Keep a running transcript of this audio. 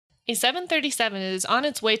A 737 is on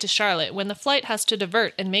its way to Charlotte when the flight has to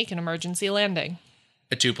divert and make an emergency landing.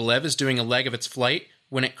 A Tupolev is doing a leg of its flight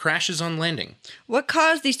when it crashes on landing. What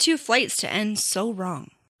caused these 2 flights to end so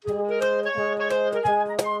wrong?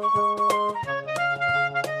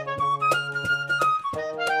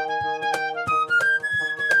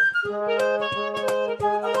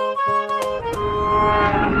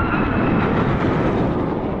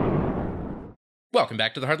 Welcome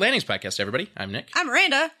back to the Hard Landings Podcast, everybody. I'm Nick. I'm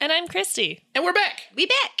Miranda. And I'm Christy. And we're back! We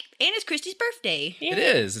back. And it's Christy's birthday. Yeah. It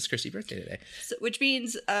is. It's Christy's birthday today. So, which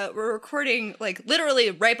means we're recording, like,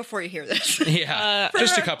 literally right before you hear this. Yeah,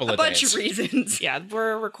 just a couple of days. A bunch of reasons. Yeah,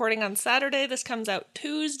 we're recording on Saturday. This comes out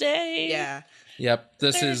Tuesday. Yeah. Yep,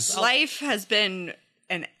 this is... Life has been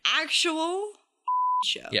an actual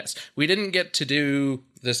show. Yes, we didn't get to do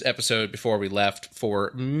this episode before we left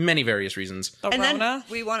for many various reasons. And Rona. then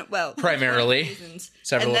we wanted, well... Primarily. Reasons.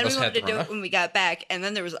 Several and then of us we had wanted to do Rona. it when we got back, and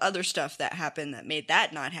then there was other stuff that happened that made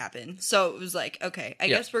that not happen. So it was like, okay, I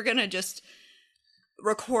guess we're gonna just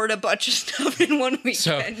record a bunch of stuff in one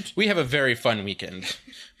weekend. So we have a very fun weekend,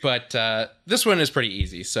 but this one is pretty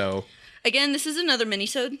easy, so... Again, this is another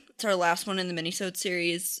minisode. It's our last one in the minisode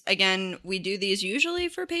series. Again, we do these usually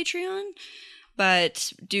for Patreon,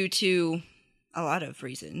 but due to a lot of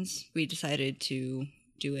reasons, we decided to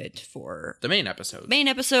do it for The main episode. main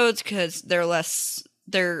episodes because they're less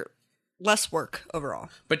work overall.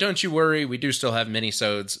 But don't you worry, we do still have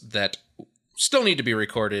minisodes that still need to be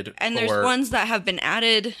recorded. And for, there's ones that have been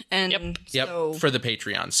added, and Yep, so for the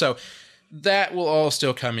Patreon. So that will all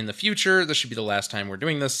still come in the future. This should be the last time we're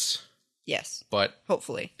doing this. yes, But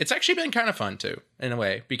hopefully. it's actually been kind of fun, too, in a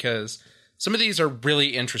way, because some of these are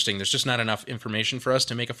really interesting. There's just not enough information for us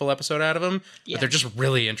to make a full episode out of them, Yeah. but they're just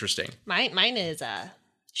really interesting. Mine is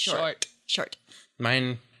short. Short.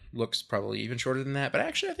 Mine looks probably even shorter than that, but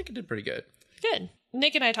actually I think it did pretty good. Good.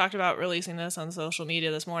 Nick and I talked about releasing this on social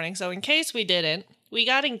media this morning, so in case we didn't, we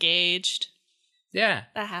got engaged. Yeah.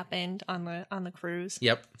 That happened on the cruise.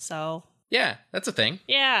 Yep. So Yeah, that's a thing.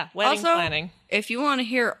 yeah, wedding Also, planning. if you want to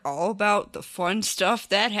hear all about the fun stuff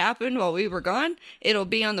that happened while we were gone, it'll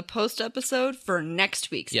be on the post episode for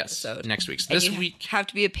next week's Yes, episode. next week's. And This you week have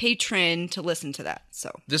to be a patron to listen to that.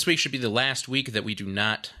 So This week should be the last week that we do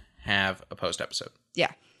not have a post episode.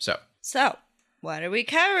 yeah. So, What are we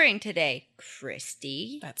covering today,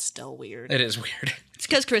 Christy? That's still weird. it is weird. It's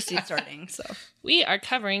because Christy's starting. So We are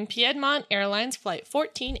covering Piedmont Airlines Flight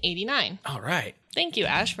 1489. All right. Thank you,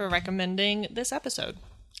 Ash, for recommending this episode.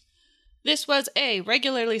 This was a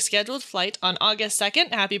regularly scheduled flight on August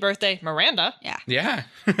 2nd. Happy birthday, Miranda. yeah, Yeah.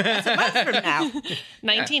 it's a month from now.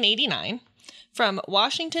 1989. From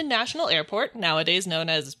Washington National Airport, nowadays known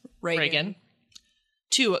as Reagan,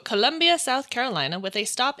 to Columbia, South Carolina, with a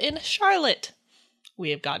stop in Charlotte. We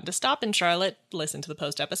have gotten to stop in Charlotte. Listen to the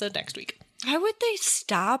post episode next week. Why would they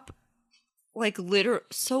stop, like,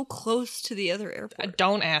 so close to the other airport?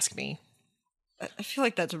 Don't ask me. I feel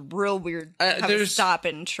like that's real weird. To have a there's- stop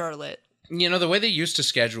in Charlotte. You know, the way they used to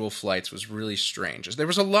schedule flights was really strange. There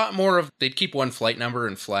was a lot more of, they'd keep one flight number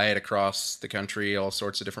and fly it across the country all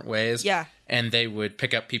sorts of different ways. Yeah. And they would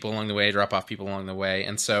pick up people along the way, drop off people along the way.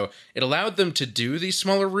 And so it allowed them to do these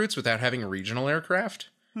smaller routes without having regional aircraft.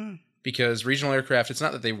 Because regional aircraft, it's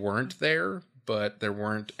not that they weren't there, but they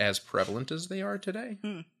weren't as prevalent as they are today.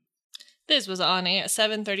 This was on a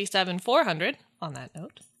 737-400, on that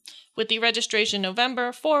note, with the registration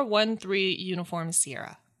November 413 Uniform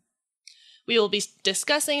Sierra. We will be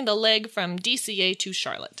discussing the leg from DCA to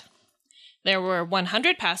Charlotte. There were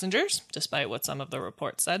 100 passengers, despite what some of the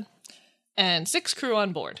reports said, and 6 crew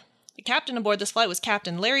on board. The captain aboard this flight was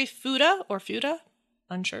Captain Larry Fuda,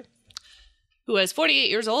 unsure, who was 48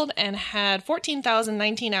 years old and had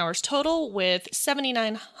 14,019 hours total, with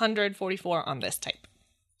 7,944 on this type.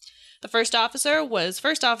 The first officer was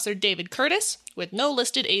First Officer David Curtis, with no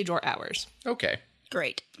listed age or hours. Okay.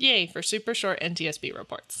 Great. Yay for super short NTSB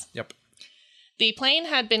reports. Yep. The plane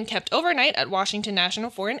had been kept overnight at Washington National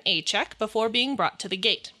for an A-check before being brought to the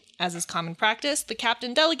gate. As is common practice, the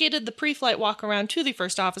captain delegated the pre-flight walk-around to the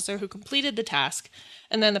first officer, who completed the task,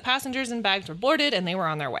 and then the passengers and bags were boarded and they were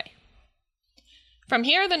on their way. From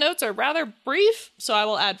here, the notes are rather brief, so I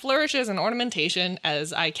will add flourishes and ornamentation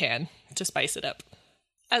as I can to spice it up.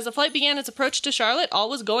 As the flight began its approach to Charlotte, all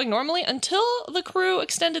was going normally until the crew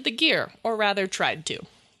extended the gear, or rather tried to.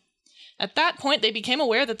 At that point, they became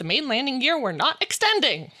aware that the main landing gear were not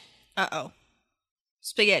extending. Uh-oh.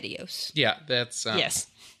 SpaghettiOs. Yeah, that's... Yes.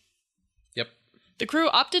 Yep. The crew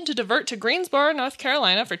opted to divert to Greensboro, North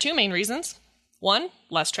Carolina for 2 main reasons. 1,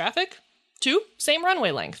 less traffic. 2, same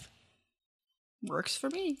runway length. Works for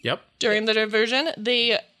me. Yep. During the diversion,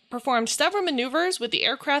 the performed several maneuvers with the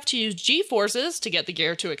aircraft to use G-forces to get the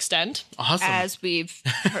gear to extend. Awesome. As we've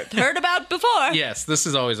heard about before. Yes, this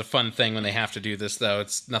is always a fun thing when they have to do this, though.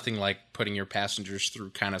 It's nothing like putting your passengers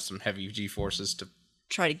through kind of some heavy G-forces to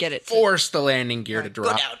Try to get it to force the landing gear to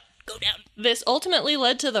drop. Go down. This ultimately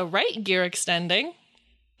led to the right gear extending,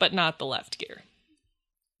 but not the left gear.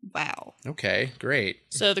 Wow. Okay, great.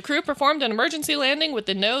 So the crew performed an emergency landing with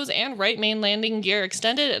the nose and right main landing gear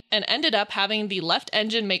extended and ended up having the left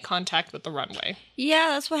engine make contact with the runway, Yeah,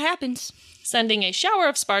 that's what happens. sending a shower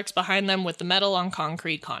of sparks behind them with the metal on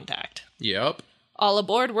concrete contact. Yep. All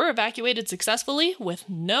aboard were evacuated successfully with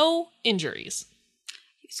no injuries.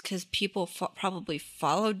 It's because people probably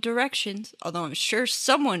followed directions, although I'm sure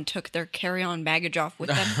someone took their carry-on baggage off with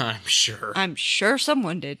them. I'm sure. I'm sure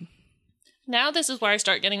someone did. Now this is where I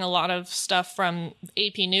start getting a lot of stuff from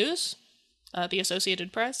AP News, the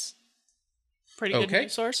Associated Press. Pretty good Okay.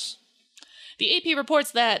 news source. The AP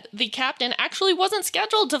reports that the captain actually wasn't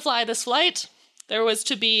scheduled to fly this flight. There was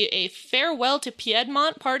to be a farewell to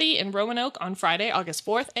Piedmont party in Roanoke on Friday, August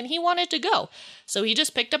 4th, and he wanted to go. So he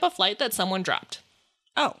just picked up a flight that someone dropped.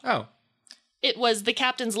 Oh. It was the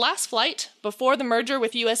captain's last flight before the merger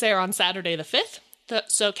with US Air on Saturday the 5th.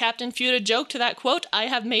 So Captain Fuda joked to that quote, "I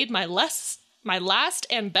have made my last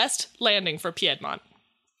and best landing for Piedmont."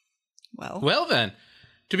 Well then,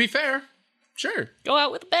 to be fair, sure. Go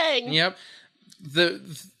out with a bang. Yep.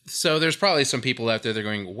 So there's probably some people out there that are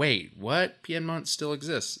going, wait, what? Piedmont still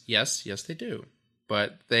exists? Yes, they do.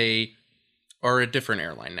 But they are a different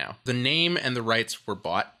airline now. The name and the rights were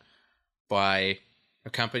bought by a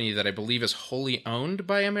company that I believe is wholly owned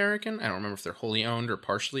by American. I don't remember if they're wholly owned or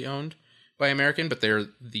partially owned by American, but they're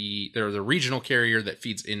the regional carrier that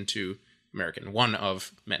feeds into American. One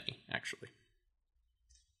of many, actually.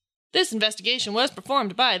 This investigation was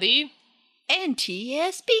performed by the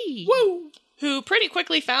NTSB. Woo! Who pretty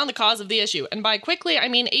quickly found the cause of the issue. And by quickly, I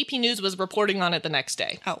mean AP News was reporting on it the next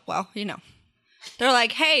day. Oh, well, They're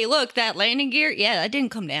like, hey, look, that landing gear, yeah, that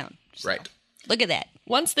didn't come down. So, Right. Look at that.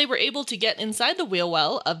 Once they were able to get inside the wheel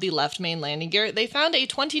well of the left main landing gear, they found a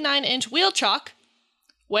 29-inch wheel chock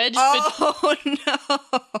wedged,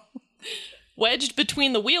 wedged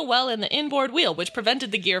between the wheel well and the inboard wheel, which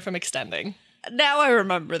prevented the gear from extending. Now I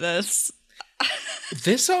remember this.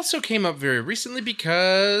 This also came up very recently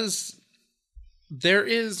because there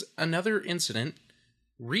is another incident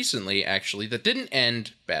recently, actually, that didn't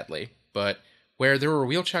end badly, but where there were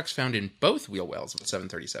wheel chocks found in both wheel wells of the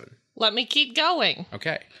 737. Let me keep going.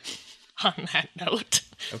 Okay. On that note,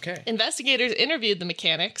 Okay. investigators interviewed the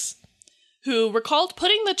mechanics, who recalled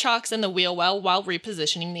putting the chocks in the wheel well while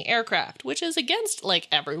repositioning the aircraft, which is against,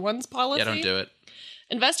 everyone's policy. Yeah, don't do it.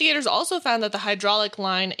 Investigators also found that the hydraulic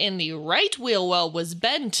line in the right wheel well was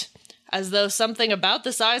bent, as though something about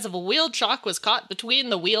the size of a wheel chock was caught between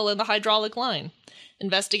the wheel and the hydraulic line.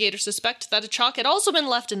 Investigators suspect that a chock had also been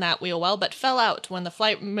left in that wheel well, but fell out when the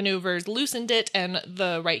flight maneuvers loosened it and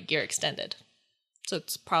the right gear extended. So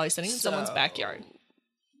it's probably sitting in someone's backyard.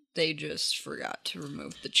 They just forgot to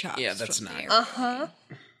remove the chocks. Yeah, that's from not- the airplane. Uh-huh.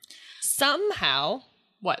 Somehow...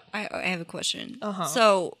 What? I have a question. Uh-huh.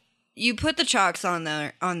 So you put the chocks on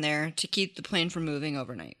there to keep the plane from moving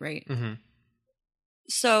overnight, right? Mm-hmm.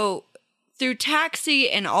 So through taxi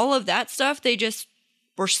and all of that stuff, they just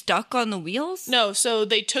were stuck on the wheels? No, so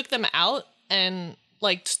they took them out and,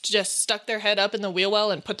 just stuck their head up in the wheel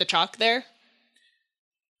well and put the chock there.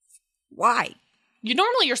 Why?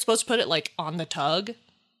 You're supposed to put it, on the tug.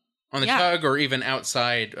 On the Yeah. tug or even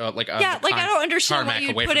outside, on the I don't understand why tarmac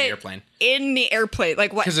you'd away put from the it airplane. in the airplane.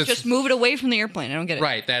 Like, what? 'Cause it's- Just move it away from the airplane. I don't get it.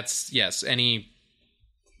 Right, that's, yes, any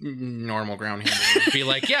normal ground handler would be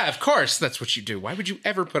like, yeah, of course, that's what you do. Why would you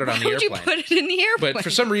ever put it on the Why would airplane? you put it in the airplane? But for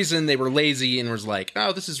some reason, they were lazy and was like,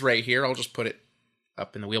 oh, this is right here. I'll just put it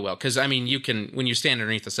up in the wheel well. Because, you can, when you stand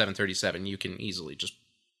underneath the 737, you can easily just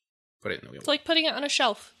put it in the wheel It's well. like putting it on a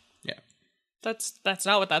shelf. Yeah. That's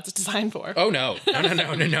not what that's designed for. Oh, no.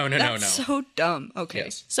 No. That's so dumb. Okay.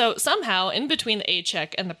 Yes. So somehow, in between the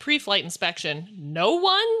A-check and the pre-flight inspection, no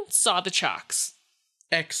one saw the chocks.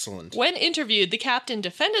 Excellent. When interviewed, the captain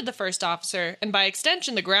defended the first officer, and by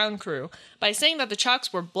extension the ground crew, by saying that the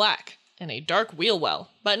chocks were black and a dark wheel well.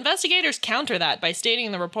 But investigators counter that by stating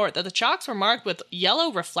in the report that the chocks were marked with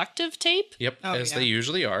yellow reflective tape, Yep, Oh, as yeah. they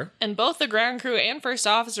usually are. and both the ground crew and first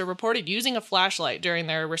officer reported using a flashlight during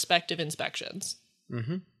their respective inspections.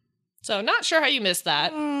 Mm-hmm. So not sure how you missed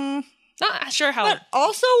that. Not sure how... But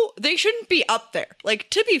also, they shouldn't be up there. Like,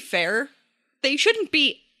 to be fair, they shouldn't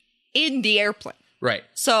be in the airplane. Right.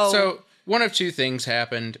 So one of two things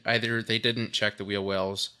happened. Either they didn't check the wheel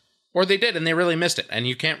wells, Or they did, and they really missed it, and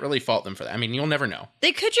you can't really fault them for that. I mean, you'll never know.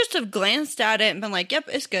 They could just have glanced at it and been like, yep,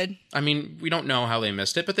 it's good. I mean, we don't know how they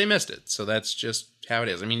missed it, but they missed it. So that's just how it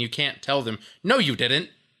is. I mean, you can't tell them, no, you didn't,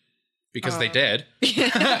 because they did.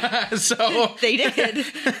 So They did.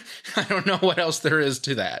 I don't know what else there is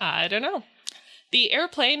to that. I don't know. The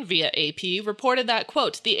airplane, via AP, reported that,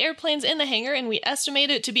 quote, the airplane's in the hangar and we estimate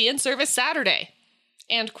it to be in service Saturday.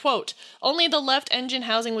 And, quote, only the left engine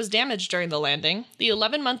housing was damaged during the landing. The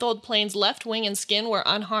 11-month-old plane's left wing and skin were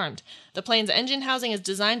unharmed. The plane's engine housing is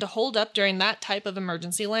designed to hold up during that type of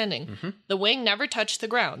emergency landing. Mm-hmm. The wing never touched the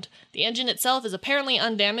ground. The engine itself is apparently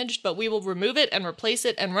undamaged, but we will remove it and replace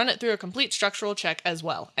it and run it through a complete structural check as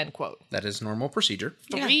well, end quote. That is normal procedure.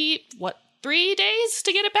 3 days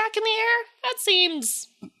to get it back in the air? That seems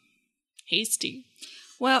hasty.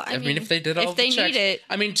 Well, I mean, if they did all if the they checks. need it,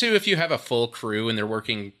 I mean, too, if you have a full crew and they're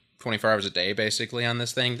working 24 hours a day, basically, on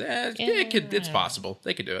this thing, it's possible.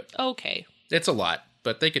 They could do it. Okay. It's a lot,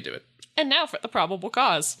 but they could do it. And now for the probable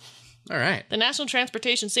cause. All right. The National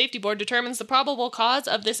Transportation Safety Board determines the probable cause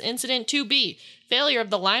of this incident to be failure of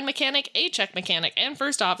the line mechanic, A-check mechanic, and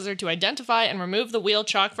first officer to identify and remove the wheel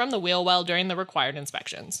chock from the wheel well during the required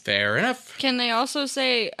inspections. Fair enough. can they also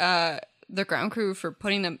say the ground crew for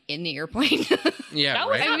putting them in the airplane? Yeah, That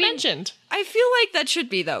was right. not mentioned. I feel like that should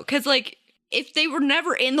be, though, because, like, if they were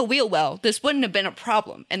never in the wheel well, this wouldn't have been a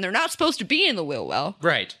problem. And they're not supposed to be in the wheel well.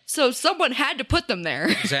 Right. So someone had to put them there.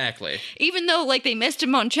 Exactly. Even though, like, they missed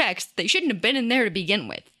him on checks, they shouldn't have been in there to begin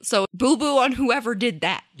with. So boo-boo on whoever did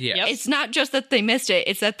that. Yeah. Yep. It's not just that they missed it,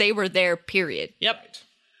 it's that they were there, period. Yep.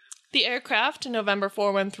 The aircraft, November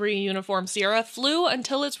 413 Uniform Sierra, flew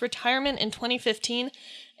until its retirement in 2015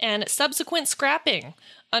 and subsequent scrapping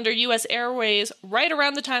under U.S. Airways right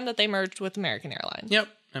around the time that they merged with American Airlines. Yep.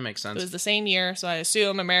 That makes It sense. was the same year, so I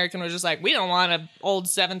assume American was just like, we don't want an old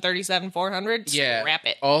 737-400. Yeah. Scrap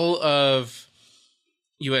it. All of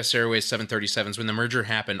U.S. Airways 737s, when the merger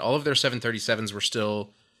happened, all of their 737s were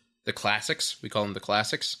still the classics. We call them the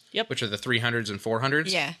classics. Yep. Which are the 300s and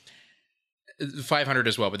 400s. Yeah. 500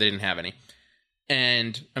 as well, but they didn't have any.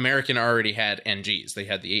 And American already had NGs. They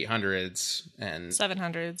had the 800s and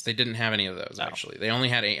 700s. they didn't have any of those, actually. They only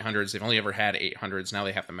had 800s. They've only ever had 800s. Now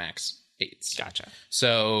they have the MAX 8s. Gotcha.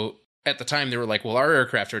 So at the time, they were like, well, our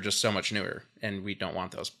aircraft are just so much newer, and we don't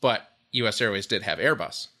want those. But U.S. Airways did have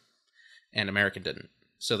Airbus, and American didn't.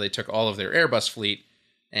 So they took all of their Airbus fleet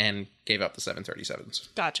and gave up the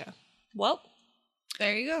 737s. Gotcha. Well,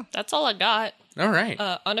 There you go. that's all I got. All right.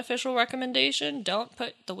 Unofficial recommendation, don't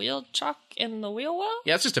put the wheel chock in the wheel well.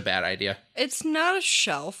 Yeah, it's just a bad idea. It's not a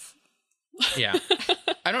shelf. Yeah.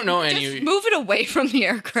 I don't know any... Move it away from the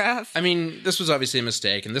aircraft. I mean, this was obviously a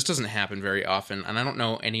mistake, and this doesn't happen very often, and I don't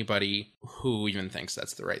know anybody who even thinks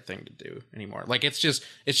that's the right thing to do anymore. Like, it's just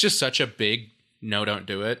such a big no, don't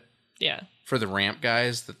do it Yeah. for the ramp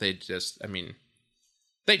guys that they just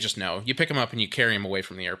know. You pick them up and you carry them away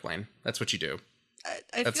from the airplane. That's what you do.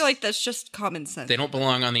 I feel like that's just common sense. They don't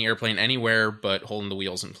belong on the airplane anywhere but holding the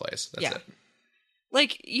wheels in place. That's Yeah. it.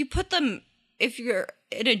 Like, you put them, if you're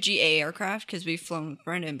in a GA aircraft, because we've flown with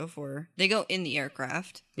Brendan before, they go in the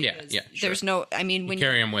aircraft. Yeah, because yeah, sure. There's no, I mean, when you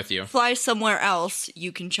Carry them with you. fly somewhere else,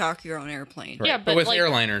 you can chalk your own airplane. Right. Yeah, but but with like,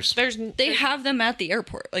 airliners. They have them at the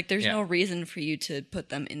airport. Like, there's Yeah. no reason for you to put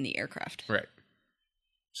them in the aircraft. Right.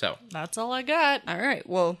 So, That's all I got. All right,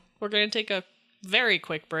 well, We're going to take a very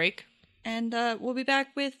quick break. and we'll be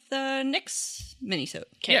back with Nick's minisode.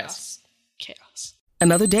 Chaos. Chaos.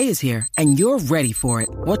 Another day is here, and you're ready for it.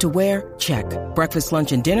 What to wear? Check. Breakfast,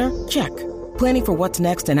 lunch, and dinner? Check. Planning for what's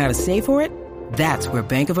next and how to save for it? That's where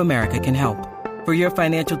Bank of America can help. For your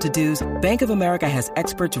financial to-dos, Bank of America has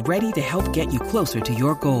experts ready to help get you closer to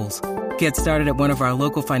your goals. Get started at one of our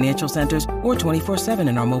local financial centers or 24/7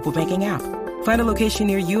 in our mobile banking app. Find a location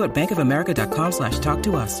near you at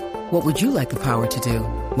bankofamerica.com/talktous. What would you like the power to do?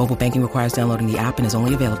 Mobile banking requires downloading the app and is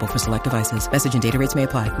only available for select devices. Message and data rates may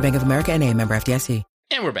apply. Bank of America NA, member FDIC.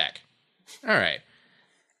 and we're back. All right.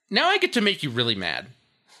 Now I get to make you really mad.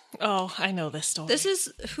 Oh, I know this story. This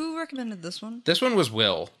is, who recommended this one? This one was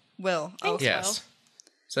Will. Will. Thanks, Okay. Yes.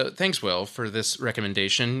 So thanks, Will, for this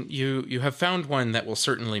recommendation. You have found one that will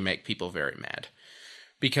certainly make people very mad.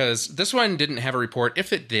 Because this one didn't have a report.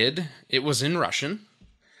 If it did, it was in Russian.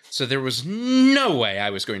 So there was no way I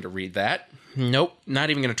was going to read that. Nope. Not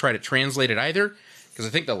even going to try to translate it either. Because I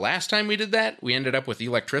think the last time we did that, we ended up with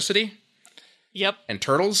electricity Yep. and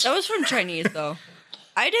turtles. That was from Chinese, though.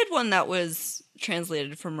 I did one that was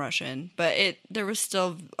translated from Russian, but there was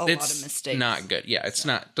still a lot of It's mistakes. not good. Yeah, it's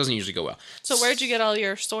not. Doesn't usually go well. So where'd you get all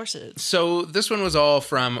your sources? So this one was all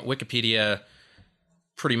from Wikipedia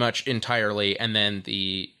pretty much entirely, and then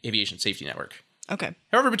the Aviation Safety Network. Okay.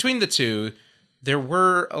 However, between the two, there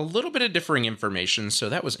were a little bit of differing information, so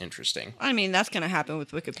that was interesting. I mean, that's going to happen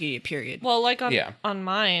with Wikipedia, period. Well, like Yeah. on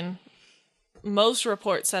mine, most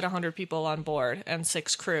reports said 100 people on board and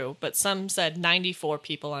 6 crew, but some said 94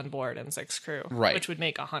 people on board and 6 crew, Right. which would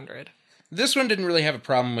make 100. This one didn't really have a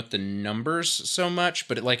problem with the numbers so much,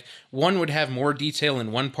 but one would have more detail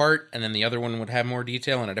in one part, and then the other one would have more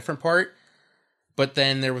detail in a different part. But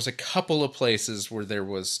then there was a couple of places where there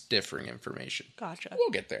was differing information. Gotcha. We'll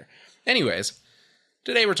get there. Anyways,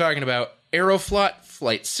 today we're talking about Aeroflot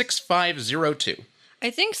Flight 6502.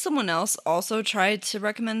 I think someone else also tried to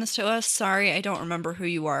recommend this to us. Sorry, I don't remember who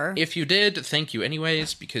you are. If you did, thank you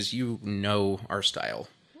anyways, because you know our style.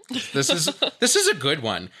 This is a good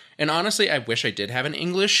one. And honestly, I wish I did have an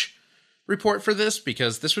English report for this,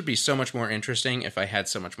 because this would be so much more interesting if I had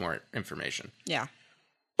so much more information. Yeah.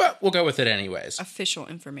 But we'll go with it anyways. Official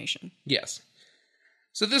information. Yes.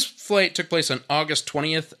 So this flight took place on August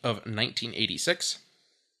 20th of 1986.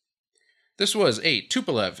 This was a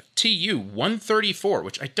Tupolev Tu-134,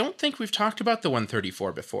 which I don't think we've talked about the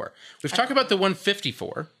 134 before. We've talked about the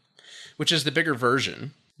 154, which is the bigger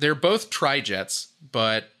version. They're both tri-jets,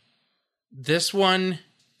 but this one,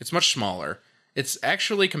 it's much smaller. It's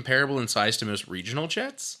actually comparable in size to most regional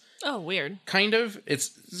jets. Oh, weird. Kind of. It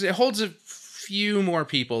holds a few more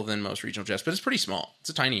people than most regional jets, but it's pretty small. It's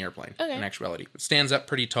a tiny airplane in actuality. It stands up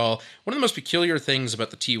pretty tall. One of the most peculiar things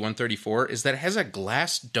about the Tu-134 is that it has a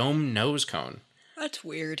glass dome nose cone. That's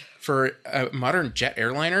weird. For a modern jet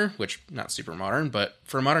airliner, which not super modern, but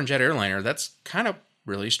for a modern jet airliner, that's kind of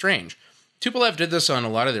really strange. Tupolev did this on a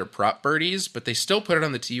lot of their prop birdies, but they still put it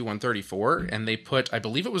on the Tu-134, and they put, I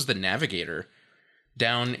believe it was the Navigator,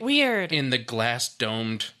 down Weird. in the glass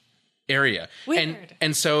domed area. Weird.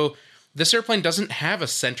 And so this airplane doesn't have a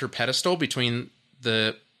center pedestal between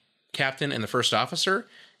the captain and the first officer.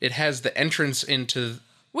 It has the entrance into...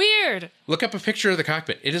 Weird. Look up a picture of the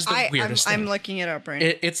cockpit. It is the weirdest thing. I'm looking it up right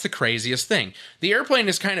now. It's the craziest thing. The airplane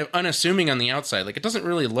is kind of unassuming on the outside. Like, it doesn't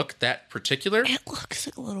really look that particular. It looks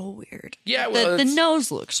a little weird. Yeah, well, the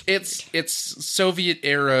nose looks weird. It's Soviet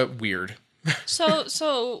era weird.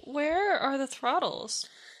 So where are the throttles?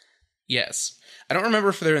 Yes. I don't remember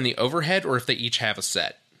if they're in the overhead or if they each have a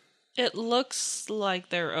set. It looks like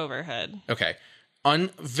they're overhead. Okay. On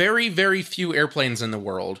very, very few airplanes in the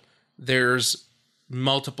world, there's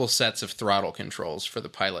multiple sets of throttle controls for the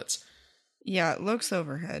pilots. Yeah, it looks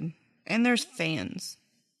overhead. And there's fans.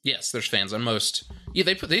 Yes, there's fans on most. Yeah,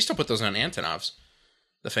 they still put those on Antonovs.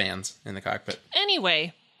 The fans in the cockpit.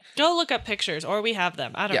 Anyway, go look up pictures, or we have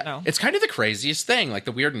them. I don't know. It's kind of the craziest thing, like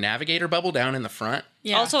the weird navigator bubble down in the front.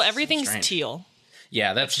 Yeah. Also, everything's strange. teal,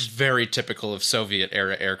 Yeah, that's very typical of Soviet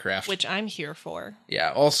era aircraft. which I'm here for.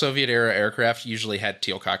 Yeah, all Soviet era aircraft usually had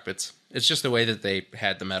teal cockpits. It's just the way that they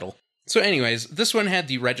had the metal. So anyways, this one had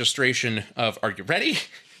the registration of, are you ready?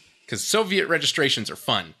 Because Soviet registrations are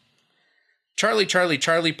fun. Charlie, Charlie,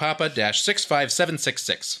 Charlie, Papa,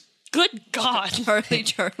 -65766. Good God.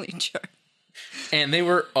 Charlie. And they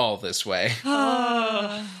were all this way.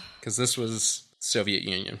 Because this was Soviet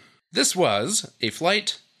Union. This was a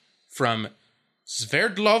flight from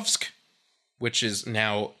Sverdlovsk, which is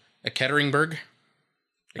now Ekaterinburg.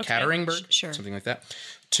 Ekaterinburg? Sure. Something like that.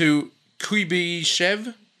 To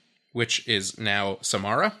Kuibyshev, which is now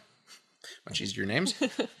Samara. Much easier names.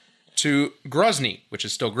 To Grozny, which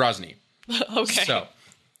is still Grozny. Okay. So,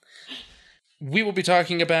 we will be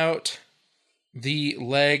talking about the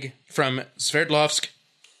leg from Sverdlovsk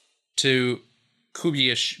to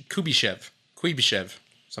Kuibyshev,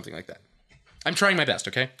 something like that. I'm trying my best,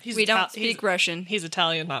 okay? We don't speak Russian. He's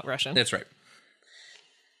Italian, not Russian. That's right.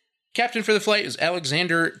 Captain for the flight is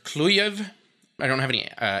Alexander Kluyev. I don't have any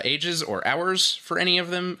ages or hours for any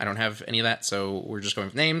of them. I don't have any of that, so we're just going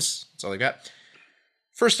with names. That's all I got.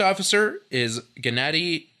 First officer is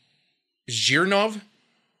Gennady Zhirnov.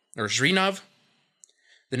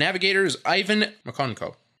 The navigator is Ivan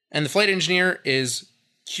Makonko. And the flight engineer is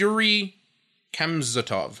Yuri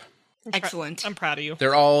Kamzatov. Excellent. I'm proud of you.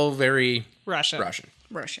 They're all very Russian.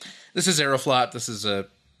 Russian. This is Aeroflot. This is a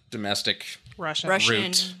domestic Russian.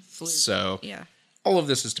 route. fleet. So Yeah. all of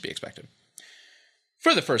this is to be expected.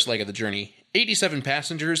 For the first leg of the journey, 87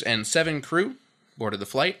 passengers and 7 crew boarded the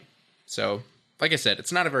flight. So, like I said,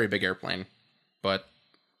 it's not a very big airplane, but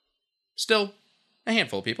still a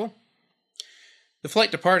handful of people. The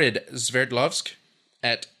flight departed Sverdlovsk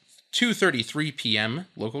at 2:33 p.m.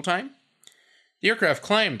 local time. The aircraft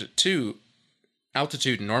climbed to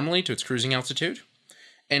altitude normally, to its cruising altitude,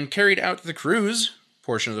 and carried out the cruise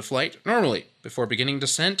portion of the flight normally before beginning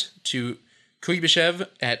descent to Kuibyshev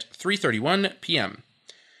at 3:31 p.m.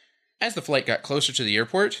 As the flight got closer to the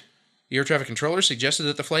airport, The air traffic controller suggested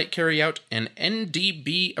that the flight carry out an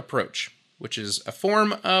NDB approach, which is a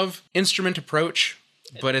form of instrument approach,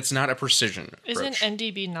 but it's not a precision approach. Isn't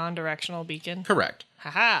NDB non-directional beacon? Correct.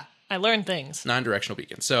 Haha, I learned things. Non-directional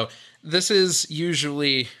beacon. So this is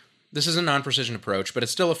a non-precision approach, but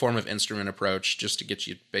it's still a form of instrument approach just to get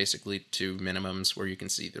you basically to minimums where you can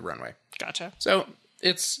see the runway. Gotcha. So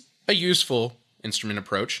it's a useful instrument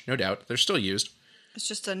approach, no doubt. They're still used. It's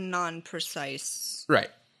just a non-precise. Right.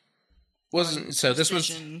 So this was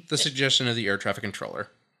precision. the suggestion of the air traffic controller.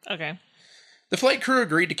 Okay. The flight crew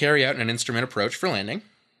agreed to carry out an instrument approach for landing.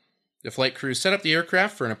 The flight crew set up the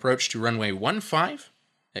aircraft for an approach to runway 15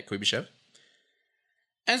 at Kuibyshev.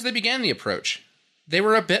 As they began the approach, they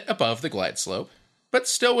were a bit above the glide slope, but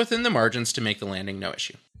still within the margins to make the landing no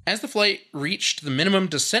issue. As the flight reached the minimum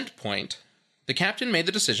descent point, the captain made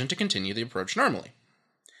the decision to continue the approach normally.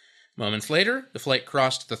 Moments later, the flight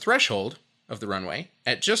crossed the threshold of the runway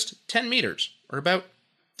at just 10 meters, or about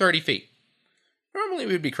 30 feet. Normally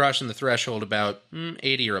we'd be crossing the threshold about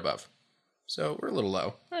 80 or above, so we're a little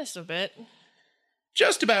low. Just a bit.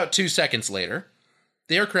 Just about 2 seconds later,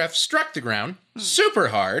 the aircraft struck the ground super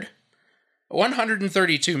hard,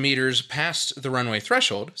 132 meters past the runway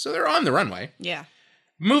threshold, so they're on the runway, Yeah.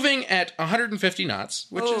 moving at 150 knots,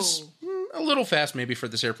 which is a little fast maybe for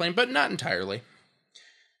this airplane, but not entirely.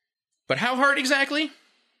 But how hard exactly?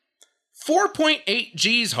 4.8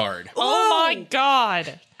 Gs hard. Oh my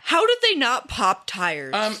god. How did they not pop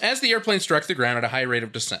tires? As the airplane struck the ground at a high rate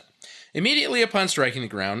of descent. Immediately upon striking the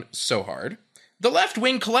ground so hard, the left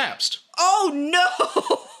wing collapsed Oh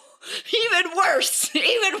no! Even worse!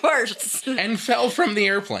 Even worse! and fell from the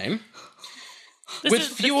airplane, This with is-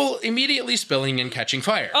 fuel immediately spilling and catching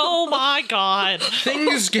fire. Oh my god.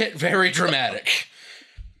 Things get very dramatic.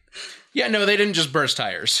 Yeah, no, they didn't just burst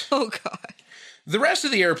tires. Oh god. The rest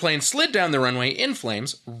of the airplane slid down the runway in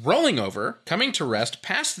flames, rolling over, coming to rest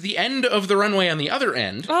past the end of the runway on the other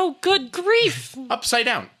end, Oh, good grief. upside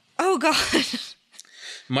down. Oh god.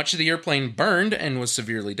 Much of the airplane burned and was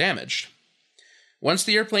severely damaged. Once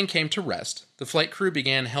the airplane came to rest, the flight crew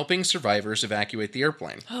began helping survivors evacuate the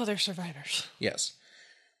airplane. Oh, they're survivors. Yes.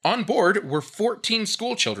 On board were 14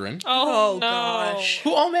 school children Oh, Oh, no. gosh.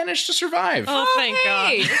 who all managed to survive. Oh, thank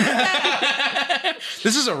Hey! god.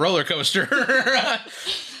 This is a roller coaster.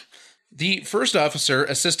 The first officer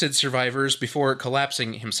assisted survivors before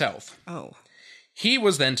collapsing himself. Oh. He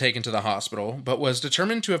was then taken to the hospital, but was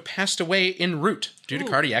determined to have passed away en route due to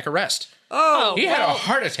cardiac arrest. Oh. He had a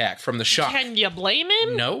heart attack from the shock. Can you blame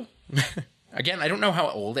him? No. Again, I don't know how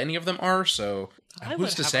old any of them are, so I would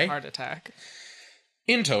who's to have say? a heart attack.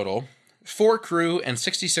 In total, 4 crew and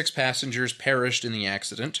 66 passengers perished in the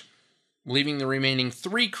accident, leaving the remaining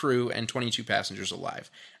 3 crew and 22 passengers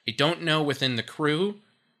alive. I don't know within the crew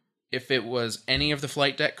if it was any of the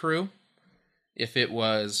flight deck crew, if it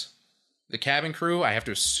was the cabin crew. I have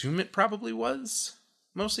to assume it probably was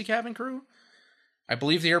mostly cabin crew. I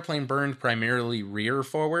believe the airplane burned primarily rear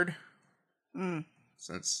forward,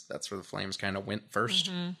 since that's where the flames kind of went first.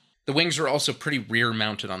 The wings were also pretty rear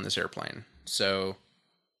mounted on this airplane, so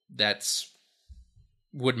that's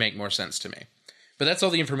would make more sense to me. But that's all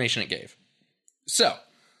the information it gave. So,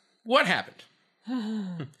 what happened?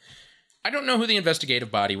 I don't know who the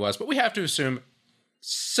investigative body was, but we have to assume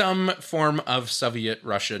some form of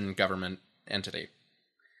Soviet-Russian government entity.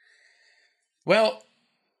 Well,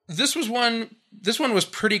 this one was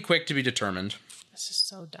pretty quick to be determined, This is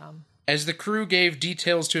so dumb. as the crew gave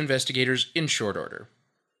details to investigators in short order,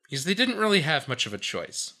 because they didn't really have much of a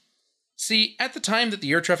choice. See, at the time that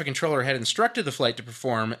the air traffic controller had instructed the flight to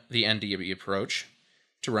perform the NDB approach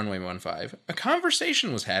to runway 15, a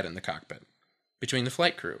conversation was had in the cockpit between the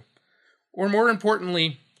flight crew. Or more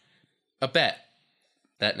importantly, a bet.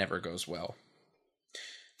 That never goes well.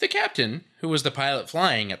 The captain, who was the pilot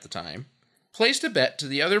flying at the time, placed a bet to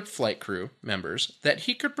the other flight crew members that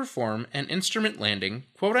he could perform an instrument landing,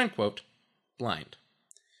 quote-unquote, blind.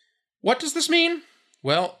 What does this mean?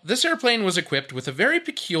 Well, this airplane was equipped with a very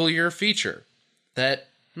peculiar feature that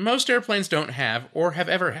most airplanes don't have or have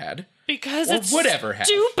ever had. Because Or it's would ever have.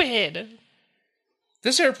 stupid.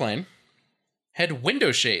 This airplane had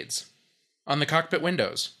window shades on the cockpit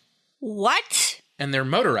windows, What? and they're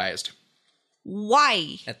motorized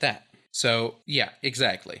Why? at that. So, yeah,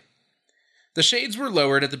 exactly. The shades were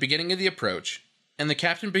lowered at the beginning of the approach, and the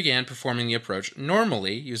captain began performing the approach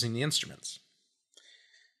normally using the instruments.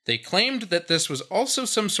 They claimed that this was also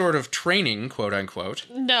some sort of training, quote-unquote.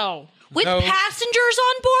 No. With No. passengers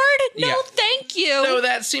on board? No, Yeah. thank you. Though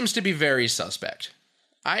that seems to be very suspect.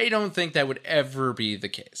 I don't think that would ever be the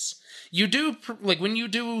case. You do, like, when you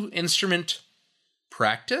do instrument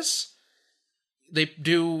practice, they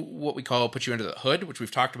do what we call put you under the hood, which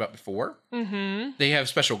we've talked about before. Mm-hmm. They have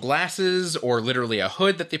special glasses or literally a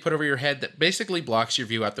hood that they put over your head that basically blocks your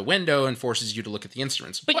view out the window and forces you to look at the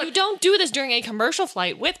instruments. But you don't do this during a commercial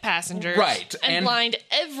flight with passengers. Right. And blind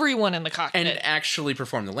everyone in the cockpit. And actually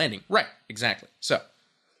perform the landing. Right, exactly. So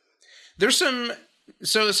some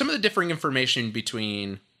of the differing information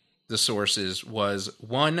between the sources was,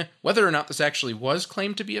 one, whether or not this actually was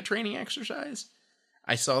claimed to be a training exercise.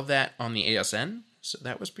 I saw that on the ASN, so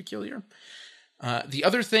that was peculiar. The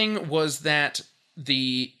other thing was that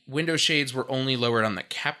the window shades were only lowered on the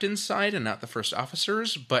captain's side and not the first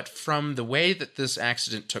officer's, but from the way that this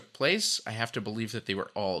accident took place, I have to believe that they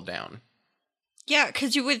were all down. Yeah,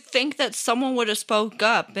 because you would think that someone would have spoke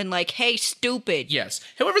up and like, hey, stupid. Yes.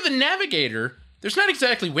 However, the navigator, there's not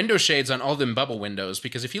exactly window shades on all them bubble windows,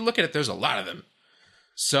 because if you look at it, there's a lot of them.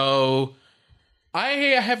 So I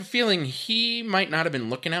have a feeling he might not have been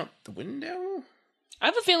looking out the window. I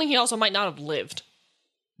have a feeling he also might not have lived.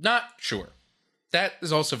 Not sure. That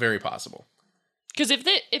is also very possible. Because if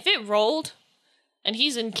it rolled and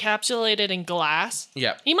he's encapsulated in glass,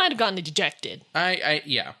 Yeah. he might have gotten ejected.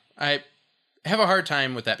 I have a hard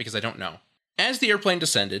time with that because I don't know. As the airplane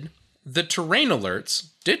descended, the terrain alerts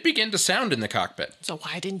did begin to sound in the cockpit, So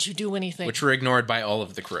why didn't you do anything? which were ignored by all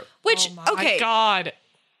of the crew. Which, oh my okay, God.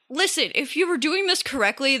 listen, if you were doing this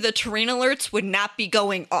correctly, the terrain alerts would not be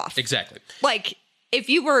going off. Exactly. Like, if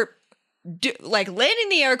you were, landing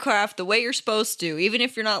the aircraft the way you're supposed to, even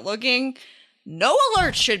if you're not looking, no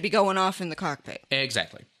alerts should be going off in the cockpit.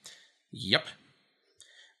 Exactly. Yep.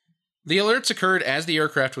 The alerts occurred as the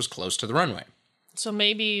aircraft was close to the runway. So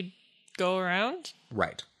maybe go around?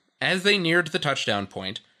 Right. As they neared the touchdown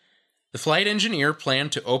point, the flight engineer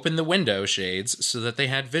planned to open the window shades so that they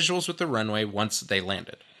had visuals with the runway once they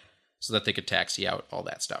landed, so that they could taxi out, all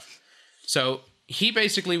that stuff. So he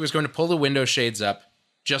basically was going to pull the window shades up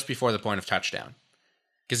just before the point of touchdown,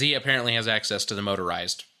 because he apparently has access to the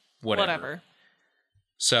motorized whatever.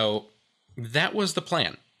 So that was the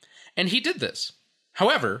plan. And he did this.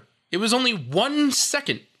 However, it was only 1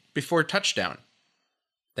 second before touchdown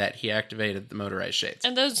that he activated the motorized shades.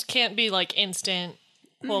 And those can't be like instant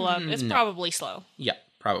pull up. It's probably slow. Yeah,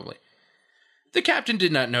 probably. The captain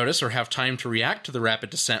did not notice or have time to react to the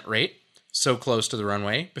rapid descent rate, so close to the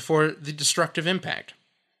runway, before the destructive impact.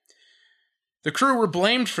 The crew were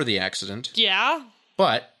blamed for the accident, Yeah?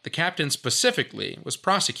 but the captain specifically was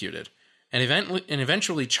prosecuted and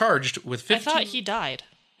eventually charged with 15... I thought he died.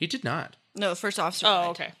 He did not. No, first officer. Oh, died.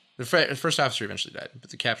 okay. The first officer eventually died,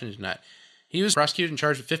 but the captain did not. He was prosecuted and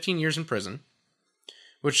charged with 15 years in prison,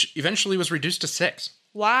 which eventually was reduced to 6.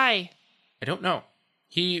 Why? I don't know.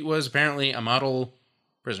 He was apparently a model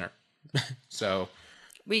prisoner. So...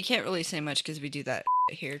 We can't really say much because we do that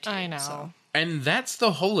here too. I know. So. And that's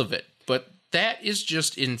the whole of it. But that is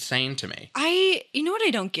just insane to me. You know what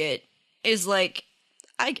I don't get is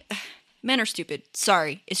men are stupid.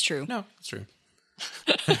 Sorry, it's true. No, it's true.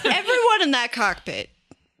 Everyone in that cockpit,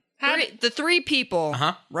 the 3 people,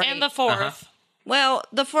 right? And the fourth. Well,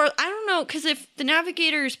 the 4th, I don't know, because if the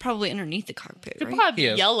navigator is probably underneath the cockpit, You're right? probably He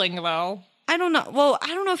is. yelling, though. I don't know. Well, I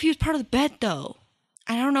don't know if he was part of the bet, though.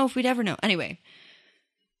 I don't know if we'd ever know. Anyway,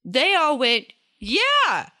 they all went,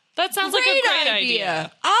 yeah, That sounds like a great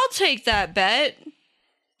idea. I'll take that bet.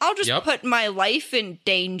 I'll just Yep. put my life in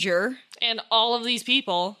danger. And all of these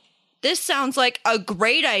people. This sounds like a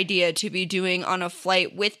great idea to be doing on a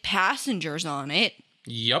flight with passengers on it.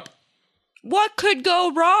 Yup. What could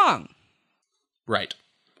go wrong? Right.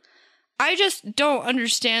 I just don't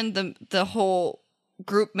understand the whole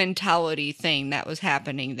group mentality thing that was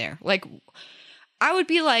happening there. Like, I would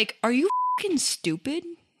be like, are you fucking stupid?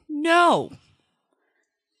 No.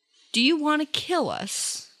 Do you want to kill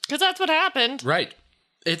us? Because that's what happened. Right.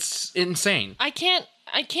 It's insane. I can't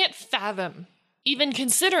fathom even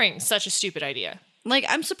considering such a stupid idea. Like,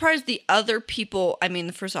 I'm surprised the other people, I mean,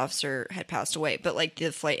 the first officer had passed away, but like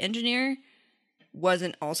the flight engineer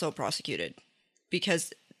wasn't also prosecuted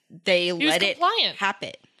because they was let it compliant.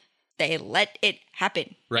 happen. They let it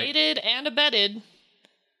happen. Right. Aided and abetted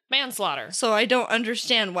manslaughter. So I don't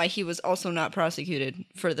understand why he was also not prosecuted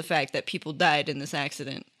for the fact that people died in this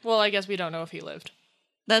accident. Well, I guess we don't know if he lived.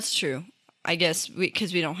 That's true. I guess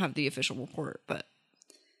because we don't have the official report, but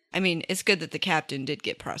I mean, it's good that the captain did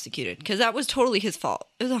get prosecuted because that was totally his fault.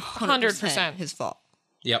 It was 100% 100%. his fault.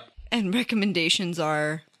 Yep. And recommendations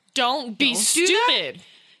are Don't be Don't do that.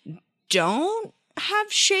 stupid. don't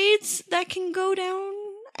have shades that can go down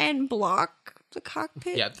and block the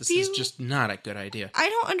cockpit. Yeah, this view. is just not a good idea. I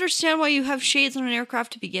don't understand why you have shades on an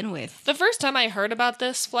aircraft to begin with. The first time I heard about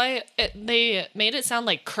this flight, they made it sound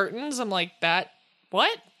like curtains. I'm like,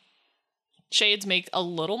 what? Shades make a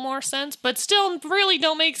little more sense, but still really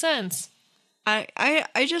don't make sense.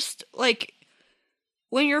 I just, like,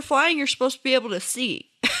 when you're flying, you're supposed to be able to see.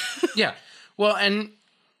 Yeah. Well, and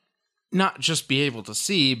not just be able to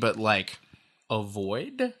see, but, like,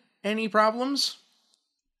 avoid any problems,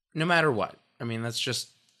 no matter what. I mean, that's just...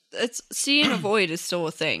 It's see and avoid is still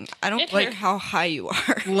a thing. I don't It like hurt. how high you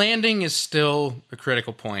are. Landing is still a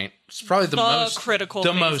critical point. It's probably the most critical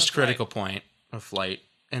the phase most of critical point of flight.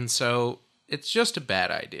 And so it's just a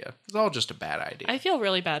bad idea. It's all just a bad idea. I feel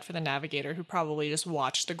really bad for the navigator who probably just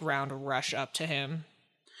watched the ground rush up to him.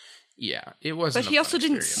 Yeah, it wasn't. But he a also fun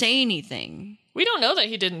didn't experience. say anything. We don't know that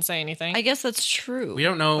he didn't say anything. I guess that's true. We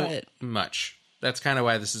don't know but- much. That's kind of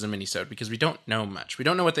why this is a mini-sode, because we don't know much. We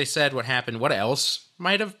don't know what they said, what happened, what else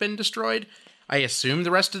might have been destroyed. I assume the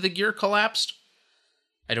rest of the gear collapsed.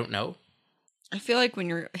 I don't know. I feel like when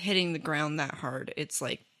you're hitting the ground that hard, it's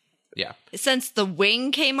like, Yeah. since the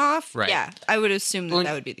wing came off, Right. yeah, I would assume that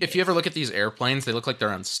that would be the If case. you ever look at these airplanes, they look like they're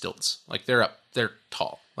on stilts. Like they're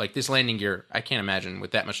tall. Like this landing gear, I can't imagine with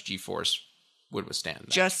that much G-force would withstand that.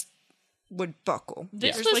 just would buckle.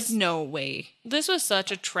 This There's was- like no way. This was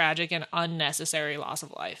such a tragic and unnecessary loss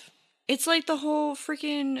of life. It's like the whole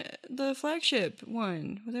freaking the flagship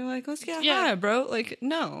one where they're like, let's get Yeah. high, bro. Like,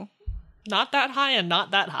 no. Not that high and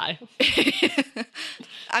not that high.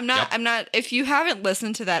 I'm not if you haven't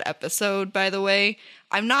listened to that episode, by the way,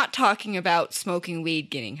 I'm not talking about smoking weed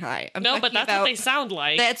getting high. I'm No, but talking that's about, what they sound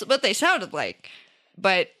like. That's what they sounded like.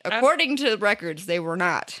 But according to the records, they were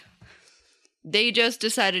not. They just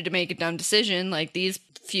decided to make a dumb decision like these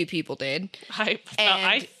few people did.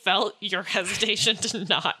 I felt your hesitation to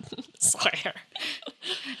not swear.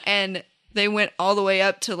 And they went all the way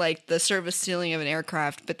up to like the service ceiling of an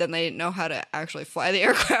aircraft, but then they didn't know how to actually fly the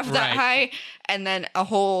aircraft that Right. high. And then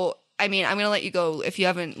I'm going to let you go if you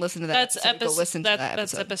haven't listened to that episode, go listen to that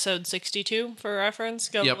That's episode. episode 62 for reference.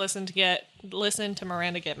 Go Yep. listen to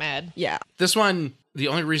Miranda get mad. Yeah. This one, the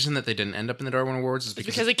only reason that they didn't end up in the Darwin Awards is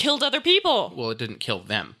Because it killed other people. well, it didn't kill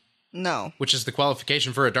them, No. which is the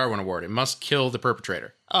qualification for a Darwin Award. It must kill the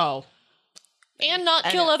perpetrator. Oh. And not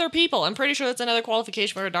kill other people. I'm pretty sure that's another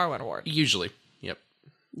qualification for a Darwin Award. Usually. Yep.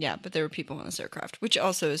 Yeah, but there were people on this aircraft, which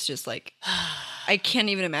also is just like, I can't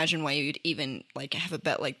even imagine why you'd even like have a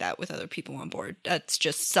bet like that with other people on board. That's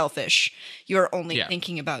just selfish. You're only Yeah.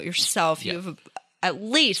 thinking about yourself. Yeah. You have at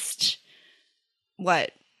least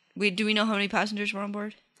what? Do we know how many passengers were on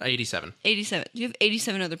board? 87. 87. You have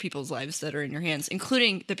 87 other people's lives that are in your hands,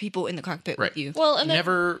 including the people in the cockpit Right. with you. Well, and then,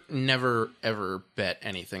 Never, ever bet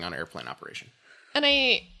anything on airplane operation. and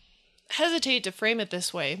I hesitate to frame it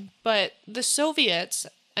this way, but the Soviets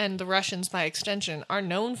and the Russians by extension are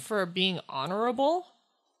known for being honorable.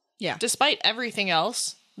 Yeah. Despite everything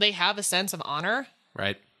else, they have a sense of honor.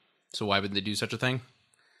 Right? So why would they do such a thing?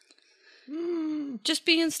 Just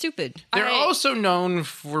being stupid. They're I- also known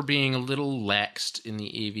for being a little laxed in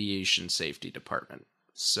the aviation safety department.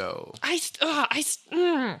 So, I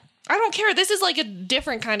don't care. This is like a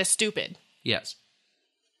different kind of stupid. yes.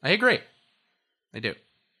 I agree. I do.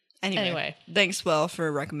 Anyway. Thanks, Will,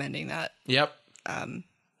 for recommending that. Yep.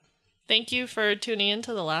 Thank you for tuning in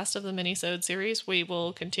to the last of the mini-sode series. We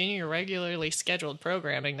will continue your regularly scheduled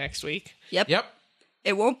programming next week. Yep. Yep.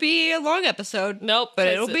 It won't be a long episode. Nope. But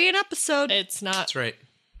it's- it'll be an episode. It's not That's right.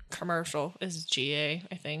 commercial. It's GA,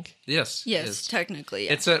 I think. Yes. Yes, it is. technically.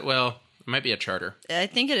 Yeah. It might be a charter. I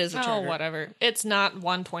think it is a Oh, charter. whatever. It's not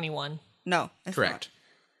 121. No, it's Correct. not.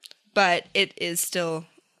 But it is still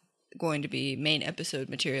going to be main episode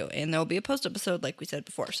material, and there'll be a post episode, like we said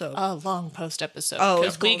before. So, A long post episode. oh,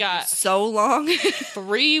 it's because we going to be got so long,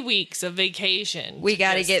 3 weeks of vacation. We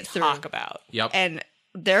gotta just get through. Talk about. Yep. and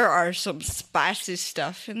there are some spicy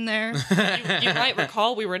stuff in there. You might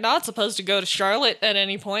recall we were not supposed to go to Charlotte at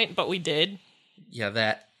any point, but we did. Yeah,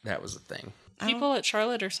 that was a thing. People at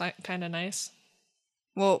Charlotte are kind of nice.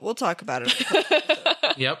 Well, we'll talk about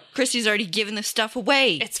it. Yep. Christy's already given this stuff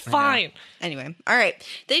away. It's fine. Anyway, all right.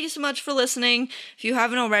 Thank you so much for listening. If you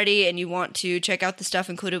haven't already and you want to check out the stuff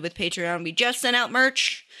included with Patreon, we just sent out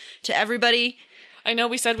merch to everybody. I know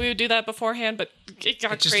we said we would do that beforehand, but it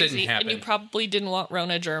got It just didn't crazy, and happen. you probably didn't want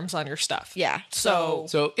Rona germs on your stuff. Yeah. So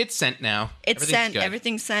So it's sent now. it's Everything's sent. good.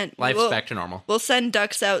 Everything's sent. Life's We'll- back to normal. We'll send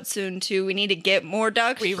ducks out soon too. We need to get more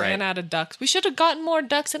ducks. we ran Right. out of ducks. We should have gotten more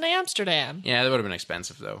ducks in Amsterdam. Yeah, that would have been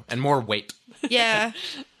expensive though, and more weight. Yeah.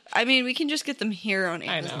 I mean, we can just get them here on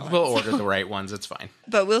I Amazon. know. We'll order the right ones. It's fine.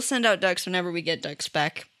 But we'll send out ducks whenever we get ducks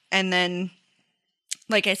back. And then,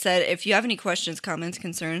 like I said, if you have any questions, comments,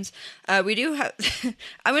 concerns, we do have.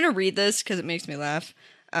 I'm going to read this because it makes me laugh.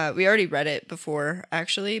 We already read it before,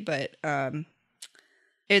 actually, but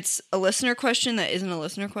It's a listener question that isn't a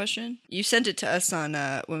listener question. You sent it to us on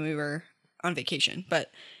when we were on vacation, but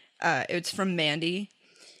it's from Mandy,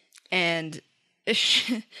 and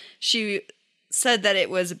she said that it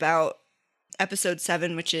was about episode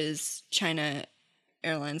 7, which is China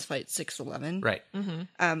Airlines Flight 611. Right.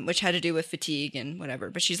 Which had to do with fatigue and whatever.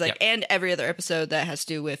 But she's like, and every other episode that has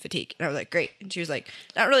to do with fatigue. And I was like, great. And she was like,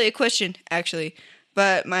 not really a question, actually,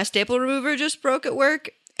 but my staple remover just broke at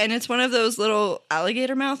work. And it's one of those little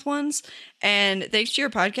alligator mouth ones. And thanks to your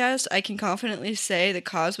podcast, I can confidently say the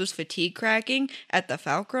cause was fatigue cracking at the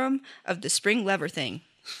fulcrum of the spring lever thing.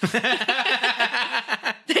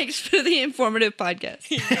 Thanks for the informative podcast.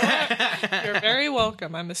 You're very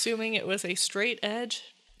welcome. I'm assuming it was a straight edge,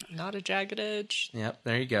 not a jagged edge. Yep,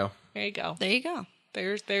 there you go. There you go. There you go.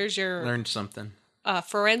 There's your Learned something.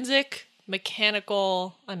 Forensic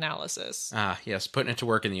mechanical analysis. Ah, yes, putting it to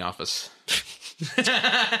work in the office. All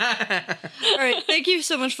right. Thank you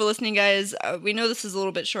so much for listening, guys. We know this is a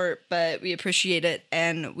little bit short, but we appreciate it.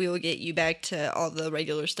 And we will get you back to all the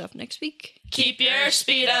regular stuff next week. Keep your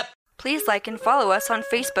speed up. Please like and follow us on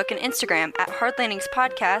Facebook and Instagram at Hard Landings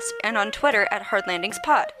Podcast and on Twitter at Hard Landings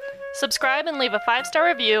Pod. Subscribe and leave a 5-star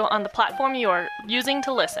review on the platform you are using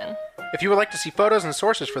to listen. If you would like to see photos and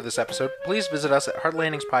sources for this episode, please visit us at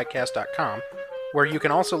hardlandingspodcast.com, where you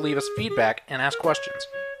can also leave us feedback and ask questions.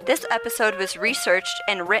 This episode was researched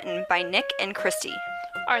and written by Nick and Christy.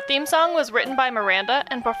 Our theme song was written by Miranda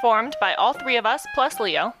and performed by all 3 of us plus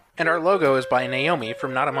Leo. And our logo is by Naomi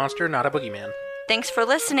from Not a Monster, Not a Boogeyman. Thanks for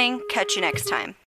listening. Catch you next time.